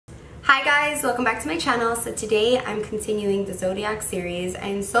Hi guys, welcome back to my channel. So today I'm continuing the Zodiac series.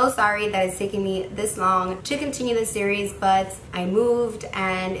 I'm so sorry that it's taken me this long to continue the series, but I moved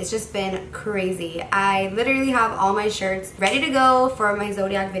and it's just been crazy. I literally have all my shirts ready to go for my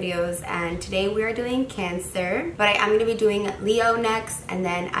Zodiac videos, and today we are doing Cancer, but I am going to be doing Leo next, and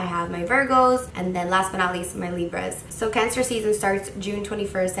then I have my Virgos, and then last but not least my Libras. So Cancer season starts June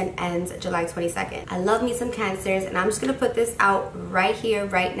 21st and ends July 22nd. I love me some Cancers, and I'm just going to put this out right here,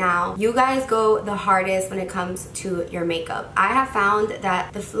 right now. You guys go the hardest when it comes to your makeup. I have found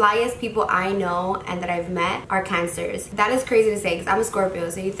that the flyest people I know and that I've met are Cancers. That is crazy to say because I'm a Scorpio,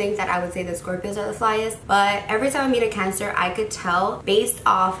 so you think that I would say that Scorpios are the flyest, but every time I meet a Cancer, I could tell based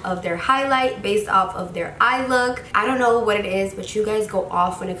off of their highlight, based off of their eye look. I don't know what it is, but you guys go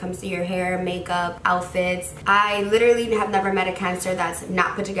off when it comes to your hair, makeup, outfits. I literally have never met a Cancer that's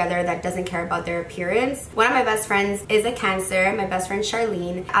not put together, that doesn't care about their appearance. One of my best friends is a Cancer, my best friend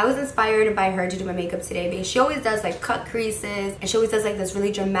Charlene. I was inspired by her to do my makeup today because she always does like cut creases and she always does like this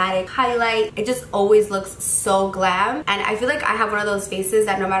really dramatic highlight. It just always looks so glam, and I feel like I have one of those faces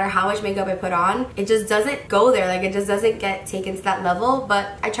that no matter how much makeup I put on, it just doesn't go there. Like it just doesn't get taken to that level.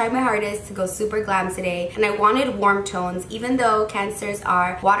 But I tried my hardest to go super glam today, and I wanted warm tones. Even though Cancers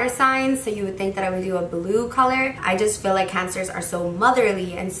are water signs, so you would think that I would do a blue color, I just feel like Cancers are so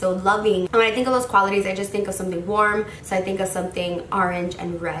motherly and so loving, and when I think of those qualities, I just think of something warm, so I think of something orange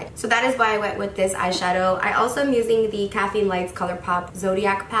and red. So that is why I went with this eyeshadow. I also am using the Caffeine Lights ColourPop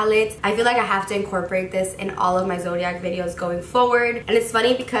Zodiac palette. I feel like I have to incorporate this in all of my Zodiac videos going forward. And it's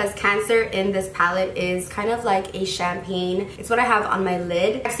funny because Cancer in this palette is kind of like a champagne. It's what I have on my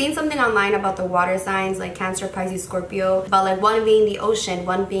lid. I've seen something online about the water signs like Cancer, Pisces, Scorpio, about like one being the ocean,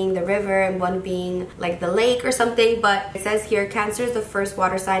 one being the river, and one being like the lake or something. But it says here Cancer is the first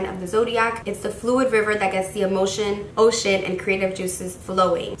water sign of the Zodiac. It's the fluid river that gets the emotion, ocean, and creative juices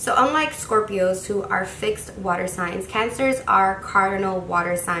flowing. So unlike Scorpios, who are fixed water signs, Cancers are cardinal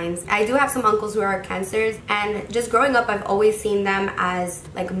water signs. I do have some uncles who are Cancers, and just growing up I've always seen them as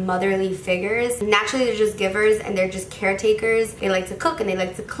like motherly figures. Naturally they're just givers and they're just caretakers. They like to cook and they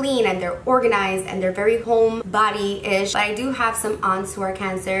like to clean and they're organized and they're very homebody-ish. But I do have some aunts who are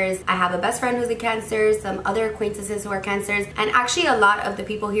Cancers. I have a best friend who's a Cancer, some other acquaintances who are Cancers, and actually a lot of the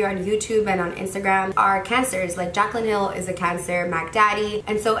people here on YouTube and on Instagram are Cancers. Like Jaclyn Hill is a Cancer, Mac Daddy,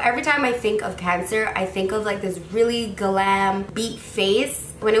 and so every time I think of Cancer, I think of like this really glam beat face.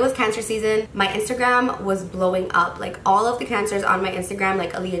 When it was Cancer season, my Instagram was blowing up. Like all of the Cancers on my Instagram,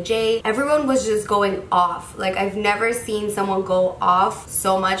 like Aaliyah J, everyone was just going off. Like I've never seen someone go off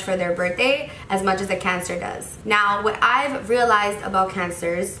so much for their birthday as much as a Cancer does. Now, what I've realized about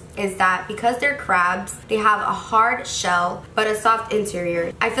Cancers is that because they're crabs, they have a hard shell but a soft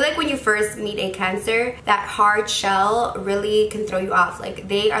interior. I feel like when you first meet a Cancer, that hard shell really can throw you off. Like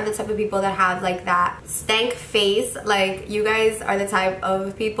they are the type of people that have like that stank face. Like you guys are the type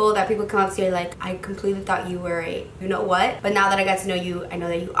of people that people come up to you like, I completely thought you were a you know what, but now that I got to know you, I know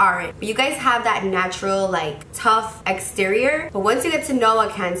that you aren't. But you guys have that natural like tough exterior, but once you get to know a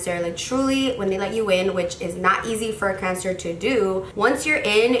Cancer, like truly when they let you in, which is not easy for a Cancer to do, once you're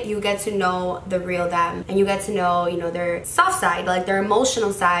in, you get to know the real them, and you get to know, you know, their soft side, like their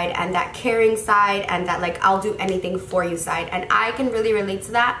emotional side, and that caring side, and that like I'll do anything for you side. And I can really relate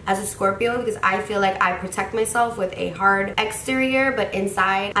to that as a Scorpio because I feel like I protect myself with a hard exterior, but inside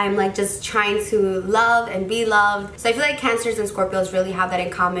I'm like just trying to love and be loved. So I feel like Cancers and Scorpios really have that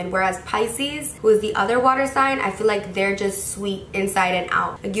in common, whereas Pisces, who is the other water sign, I feel like they're just sweet inside and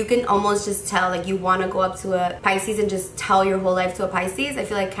out. Like you can almost just tell, like you want to go up to a Pisces and just tell your whole life to a Pisces. I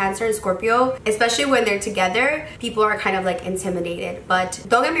feel like Cancer and Scorpio, especially when they're together, people are kind of like intimidated. But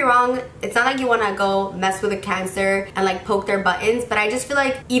don't get me wrong, it's not like you want to go mess with a Cancer and like poke their buttons, but I just feel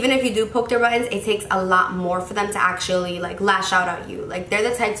like even if you do poke their buttons, it takes a lot more for them to actually like lash out at you. Like they're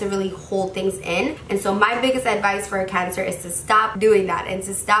the type to really hold things in. And so my biggest advice for a Cancer is to stop doing that and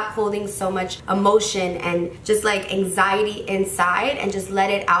to stop holding so much emotion and just like anxiety inside and just let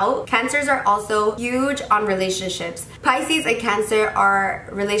it out. Cancers are also huge on relationships. Pisces and Cancer are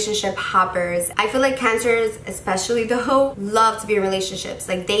relationship hoppers. I feel like Cancers especially though love to be in relationships.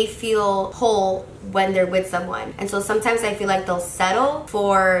 Like they feel whole when they're with someone, and so sometimes I feel like they'll settle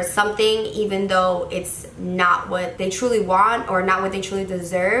for something even though it's not what they truly want or not what they truly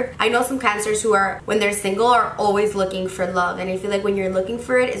deserve. I know some Cancers who are, when they're single, are always looking for love, and I feel like when you're looking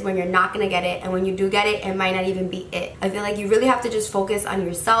for it is when you're not gonna get it, and when you do get it, it might not even be it. I feel like you really have to just focus on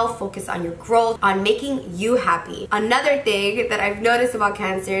yourself, focus on your growth, on making you happy. Another thing that I've noticed about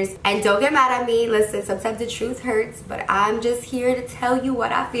Cancers, and don't get mad at me, listen, sometimes the truth hurts, but I'm just here to tell you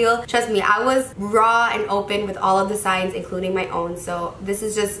what I feel. Trust me, I was raw and open with all of the signs, including my own. So this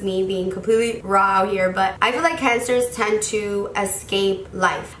is just me being completely raw out here. But I feel like Cancers tend to escape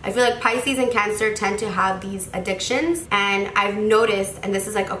life. I feel like Pisces and Cancer tend to have these addictions, and I've noticed, and this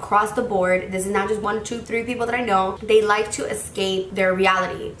is like across the board, this is not just 1, 2, 3 people that I know, they like to escape their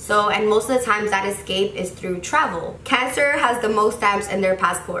reality. So, and most of the times that escape is through travel. Cancer has the most stamps in their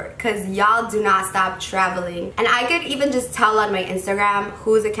passport because y'all do not stop traveling. And I could even just tell on my Instagram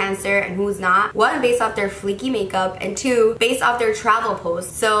who's a Cancer and who's not. One, based off their fleeky makeup, and two, based off their travel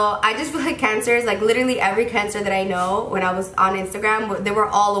posts. So I just feel like Cancers, like literally every Cancer that I know when I was on Instagram, they were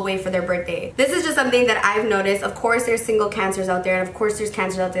all away for their birthday. This is just something that I've noticed. Of course there's single Cancers out there, and of course there's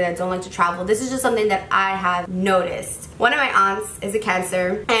Cancers out there that don't like to travel. This is just something that I have noticed. One of my aunts is a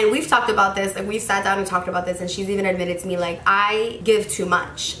Cancer, and we've talked about this, like we've sat down and talked about this, and she's even admitted to me, like, I give too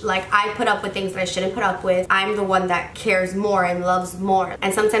much. Like, I put up with things that I shouldn't put up with. I'm the one that cares more and loves more,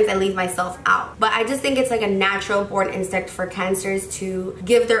 and sometimes I leave myself out. But I just think it's like a natural born instinct for Cancers to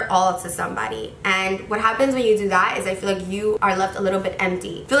give their all to somebody. And what happens when you do that is I feel like you are left a little bit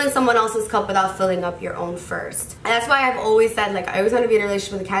empty, filling someone else's cup without filling up your own first. And that's why I've always said, like, I always want to be in a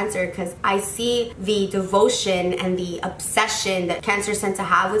relationship with a Cancer, because I see the devotion and the obsession that Cancers tend to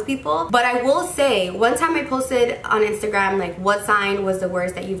have with people. But I will say, one time I posted on Instagram, like, what sign was the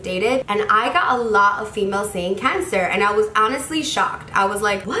worst that you've dated? And I got a lot of females saying Cancer, and I was honestly shocked. I was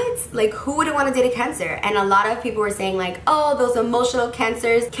like, what? Like, who wouldn't want to date a Cancer? And a lot of people were saying, like, oh, those emotional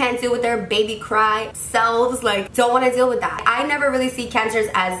Cancers can't deal with their baby cry selves, like, don't want to deal with that. I never really see Cancers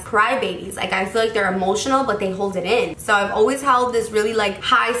as crybabies. Like, I feel like they're emotional, but they hold it in. So I've always held this really, like,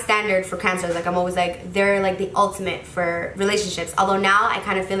 high standard for Cancers. Like, I'm always like, they're like the ultimate for relationships. Although now I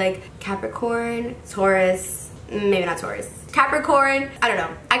kind of feel like Capricorn, Taurus, maybe not Taurus, Capricorn, I don't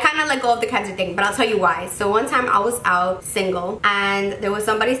know. I kind of let go of the Cancer thing, but I'll tell you why. So one time I was out single and there was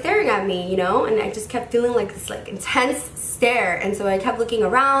somebody staring at me, you know, and I just kept feeling like this like intense stare. And so I kept looking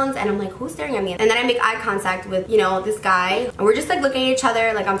around and I'm like, who's staring at me? And then I make eye contact with, you know, this guy, and we're just like looking at each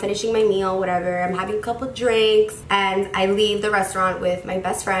other, like I'm finishing my meal, whatever. I'm having a couple drinks and I leave the restaurant with my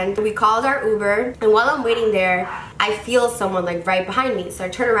best friend. We called our Uber, and while I'm waiting there, I feel someone like right behind me. So I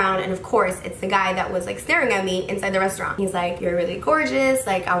turn around and of course it's the guy that was like staring at me inside the restaurant. He's like, you're really gorgeous,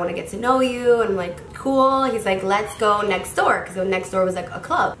 like I want to get to know you. And I'm like, cool. He's like, let's go next door, because next door was like a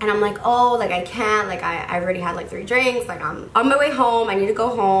club. And I'm like, oh, like I can't, like I already had like 3 drinks, like I'm on my way home, I need to go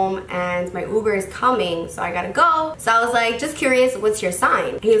home and my Uber is coming, so I gotta go. So I was like, just curious, what's your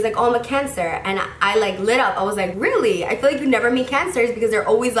sign? He was like, oh, I'm a Cancer. And I like lit up. I was like, really? I feel like you never meet Cancers because they're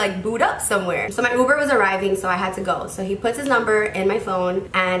always like booed up somewhere. So my Uber was arriving, so I had to go. So he puts his number in my phone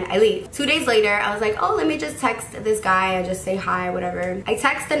and I leave. 2 days later, I was like, oh, let me just text this guy and just say hi, whatever. I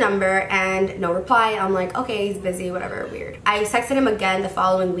text the number and no reply. I'm like, okay, he's busy, whatever, weird. I texted him again the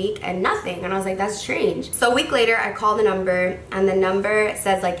following week and nothing. And I was like, that's strange. So a week later, I call the number and the number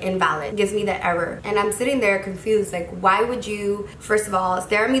says like invalid, gives me the error. And I'm sitting there confused, like, why would you, first of all,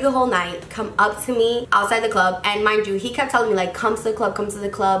 stare at me the whole night, come up to me outside the club? And mind you, he kept telling me like, come to the club, come to the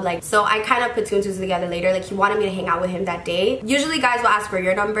club. Like, so I kind of put 2 and 2 together later. Like, he wanted me to hang out with him that day. Usually guys will ask for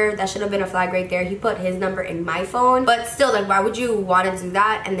your number. That should have been a flag right there. He put his number in my phone, but still, like, why would you want to do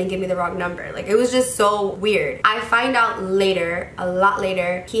that and then give me the wrong number? Like, it was just so weird. I find out later, a lot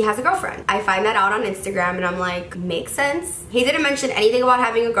later, he has a girlfriend. I find that out on Instagram and I'm like, makes sense. He didn't mention anything about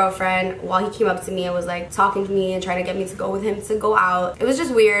having a girlfriend while he came up to me and was like talking to me and trying to get me to go with him to go out. It was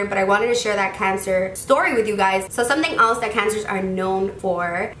just weird, but I wanted to share that Cancer story with you guys. So something else that Cancers are known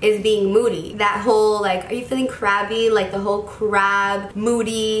for is being moody. That whole like, are you feeling crabby? Like the whole crab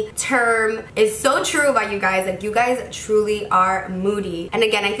moody term is so true about you guys. Like, you guys truly are moody. And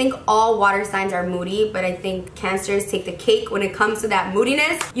again, I think all water signs are moody, but I think Cancers take the cake when it comes to that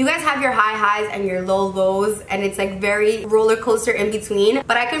moodiness. You guys have your high highs and your low lows, and it's like very roller coaster in between,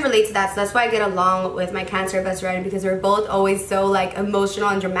 but I can relate to that. So that's why I get along with my Cancer best friend, because we're both always so like emotional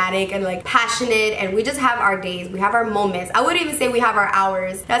and dramatic and like passionate, and we just have our days, we have our moments. I wouldn't even say we have our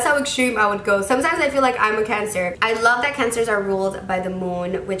hours. That's how extreme I would go. Sometimes I feel like I'm a Cancer. I love that Cancers are ruled by the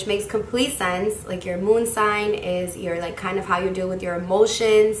moon, which makes complete sense. Like, your moon sign is your like kind of how you deal with your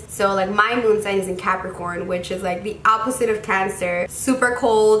emotions. So like my moon sign is in Capricorn, which is like the opposite of Cancer, super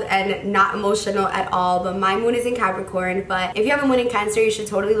cold and not emotional at all. But my moon is in Capricorn. But if you have a moon in Cancer, you should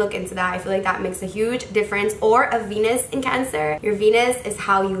totally look into that. I feel like that makes a huge difference. Or a Venus in Cancer. Your Venus is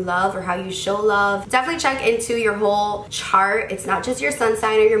how you love or how you show love. Definitely check into your whole chart. It's not just your sun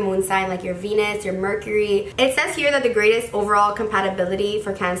sign or your moon sign. Like, your Venus, your Mercury It says here that the greatest overall compatibility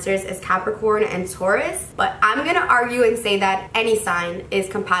for Cancers is Capricorn and Taurus, but I'm gonna argue and say that any sign is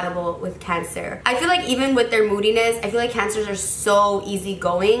compatible with Cancer. I feel like even with their moodiness, I feel like Cancers are so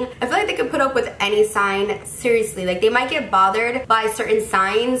easygoing. I feel like they can put up with any sign, seriously. Like, they might get bothered by certain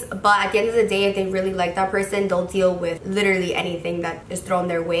signs, but at the end of the day, if they really like that person, they'll deal with literally anything that is thrown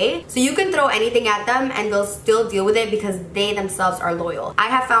their way. So you can throw anything at them and they'll still deal with it because they themselves are loyal. I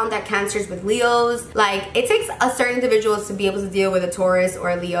have found that Cancers with Leos, like, it takes a certain individuals to be able to deal with a Taurus or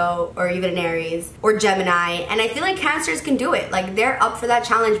a Leo or even an Aries or Gemini, and I feel like Cancers can do it. Like, they're up for that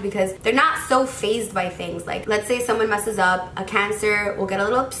challenge because they're not so fazed by things. Like, let's say someone messes up, a Cancer will get a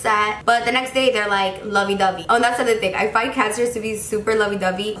little upset, but the next day they're like lovey-dovey. Oh, and that's another thing. I find Cancers to be super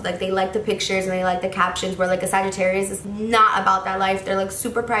lovey-dovey. Like, they like the pictures and they like the captions, where like a Sagittarius is not about that life. They're like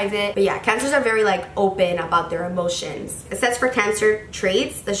super private. But yeah, Cancers are very like open about their emotions. It says for Cancer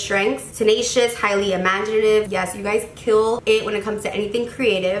traits, the strengths: tenacious, highly imaginative. Yes, you guys kill it when it comes to anything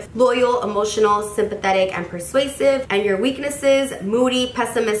creative. Loyal, emotional, sympathetic, and persuasive. And your weaknesses: moody,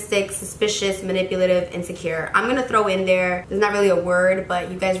 pessimistic, suspicious, manipulative, insecure. I'm gonna throw in there, there's not really a word,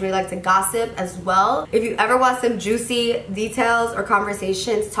 but you guys really like to gossip as well. If you ever want some juicy details or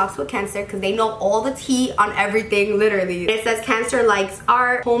conversations, talk to a Cancer because they know all the tea on everything, literally. It says Cancer likes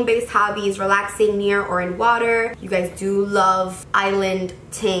art, home-based hobbies, relaxing near or in water. You guys do love island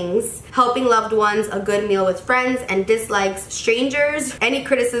things, helping loved ones, a good meal with friends, and dislikes strangers. Any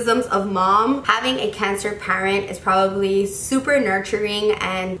criticisms of mom. Having a Cancer parent is probably super nurturing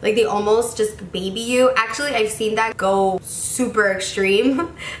and like they almost just baby you. Actually, I've seen that go super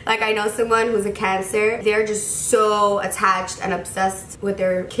extreme. Like, I know someone who's a Cancer, they're just so attached and obsessed with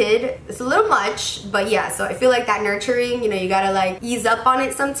their kid. It's a little much, but yeah, so I feel like that nurturing, you know, you gotta like ease up on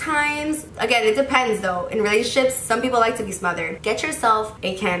it sometimes. Again, it depends though. In relationships, some people like to be smothered. Get yourself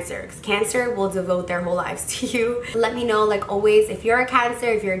a Cancer, because Cancer will devote their whole lives to you. Let me know, like always, if you're a Cancer,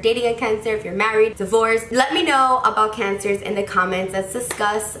 if you're dating a Cancer, if you're married, divorced, let me know about Cancers in the comments. Let's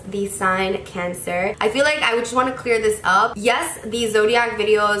discuss the sign Cancer. I feel like I would just want to clear this up. Yes, these Zodiac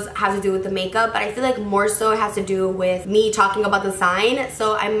videos have to do with the makeup, but I feel like more so it has to do with me talking about the sign.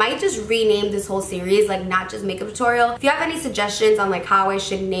 So I might just rename this whole series, like not just makeup tutorial. If you have any suggestions on like how I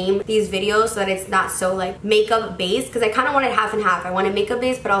should name these videos so that it's not so like makeup based, because I kind of want it half and half. I want it makeup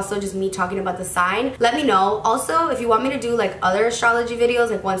based, but also just me talking about the sign. Let me know. Also, if you want me to do like other astrology videos,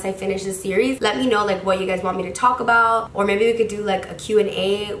 like once I finish this series, let me know like what you guys want me to talk about, or maybe we could do like a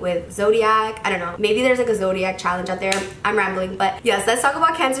Q&A with Zodiac. I don't know. Maybe there's like a Zodiac challenge out there. I'm rambling, but yes, let's talk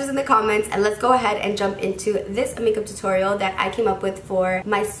about Cancers in the comments, and let's go ahead and jump into this makeup tutorial that I came up with for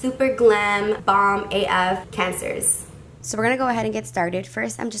my super glam bomb AF Cancers. So we're gonna go ahead and get started.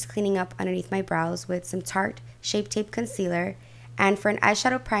 First, I'm just cleaning up underneath my brows with some Tarte Shape Tape Concealer. And for an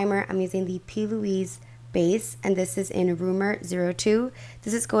eyeshadow primer, I'm using the P.Louise base, and this is in Rumor 02.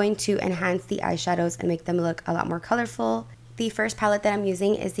 This is going to enhance the eyeshadows and make them look a lot more colorful. The first palette that I'm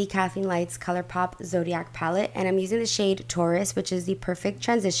using is the Kathleen Lights ColourPop Zodiac palette, and I'm using the shade Taurus, which is the perfect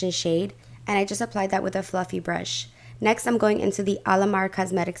transition shade, and I just applied that with a fluffy brush. Next, I'm going into the Alamar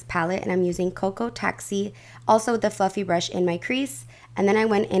Cosmetics palette, and I'm using Cocoa Taxi, also with the fluffy brush in my crease. And then I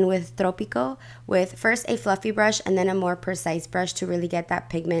went in with Tropico with first a fluffy brush and then a more precise brush to really get that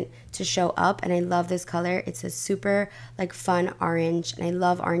pigment to show up. And I love this color. It's a super like fun orange, and I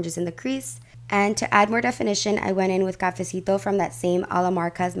love oranges in the crease. And to add more definition, I went in with Cafecito from that same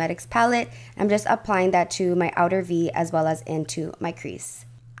Alamar Cosmetics palette. I'm just applying that to my outer V as well as into my crease.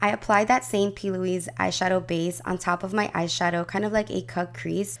 I applied that same P.Louise eyeshadow base on top of my eyeshadow, kind of like a cut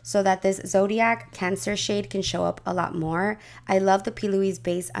crease, so that this Zodiac Cancer shade can show up a lot more. I love the P.Louise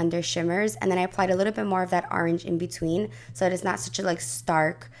base under shimmers, and then I applied a little bit more of that orange in between, so that it's not such a like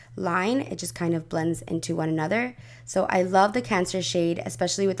stark line. It just kind of blends into one another. So I love the Cancer shade,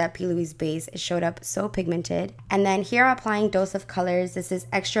 especially with that P.Louise base. It showed up so pigmented. And then here I'm applying Dose of Colors. This is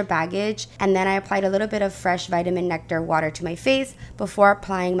Extra Baggage. And then I applied a little bit of fresh Vitamin Nectar water to my face before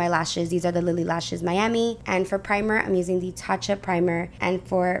applying my lashes. These are the Lilly Lashes Miami. And for primer, I'm using the Tatcha primer. And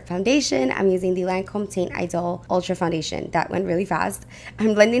for foundation, I'm using the Lancome Teint Idole Ultra Foundation. That went really fast.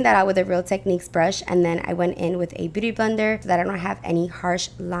 I'm blending that out with a Real Techniques brush. And then I went in with a beauty blender so that I don't have any harsh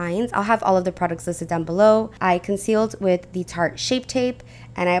lines. I'll have all of the products listed down below. I concealed with the Tarte Shape Tape,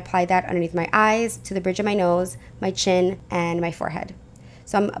 and I applied that underneath my eyes, to the bridge of my nose, my chin, and my forehead.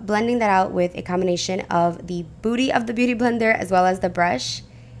 So I'm blending that out with a combination of the booty of the beauty blender as well as the brush.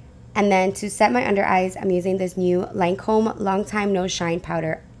 And then to set my under eyes, I'm using this new Lancome Long Time No Shine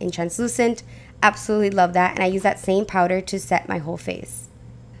powder in translucent. Absolutely love that, and I use that same powder to set my whole face.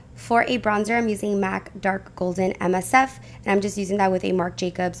 For a bronzer, I'm using MAC Dark Golden MSF, and I'm just using that with a Marc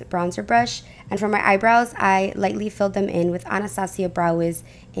Jacobs bronzer brush. And for my eyebrows, I lightly filled them in with Anastasia Brow Wiz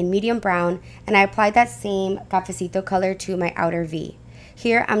in medium brown, and I applied that same cafecito color to my outer V.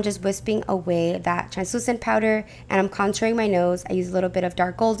 Here, I'm just wisping away that translucent powder, and I'm contouring my nose. I use a little bit of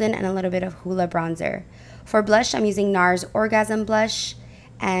Dark Golden and a little bit of Hoola bronzer. For blush, I'm using Nars Orgasm blush.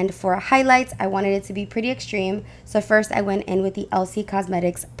 And for highlights, I wanted it to be pretty extreme. So first I went in with the Elcie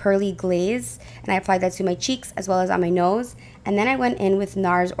Cosmetics Pearly Glaze, and I applied that to my cheeks as well as on my nose. And then I went in with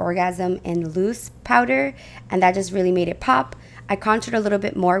Nars Orgasm in loose powder, and that just really made it pop. I contoured a little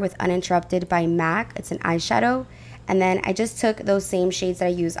bit more with Uninterrupted by MAC. It's an eyeshadow. And then I just took those same shades that I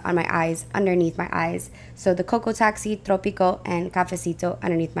use on my eyes underneath my eyes. So the Coco Taxi, Tropico, and Cafecito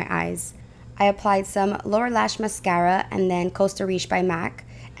underneath my eyes. I applied some lower lash mascara and then Costa Riche by MAC.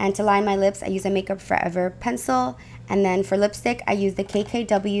 And to line my lips, I use a Makeup Forever pencil. And then for lipstick, I use the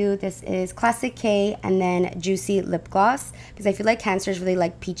KKW. This is Classic K and then Juicy Lip Gloss because I feel like cancers really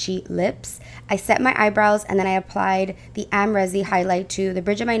like peachy lips. I set my eyebrows and then I applied the Resi highlight to the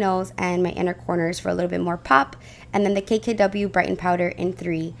bridge of my nose and my inner corners for a little bit more pop. And then the KKW Brighten Powder in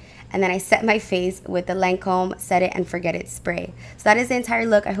 3. And then I set my face with the Lancome Set It and Forget It spray. So that is the entire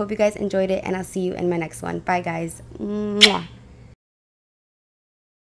look. I hope you guys enjoyed it, and I'll see you in my next one. Bye, guys. Mwah.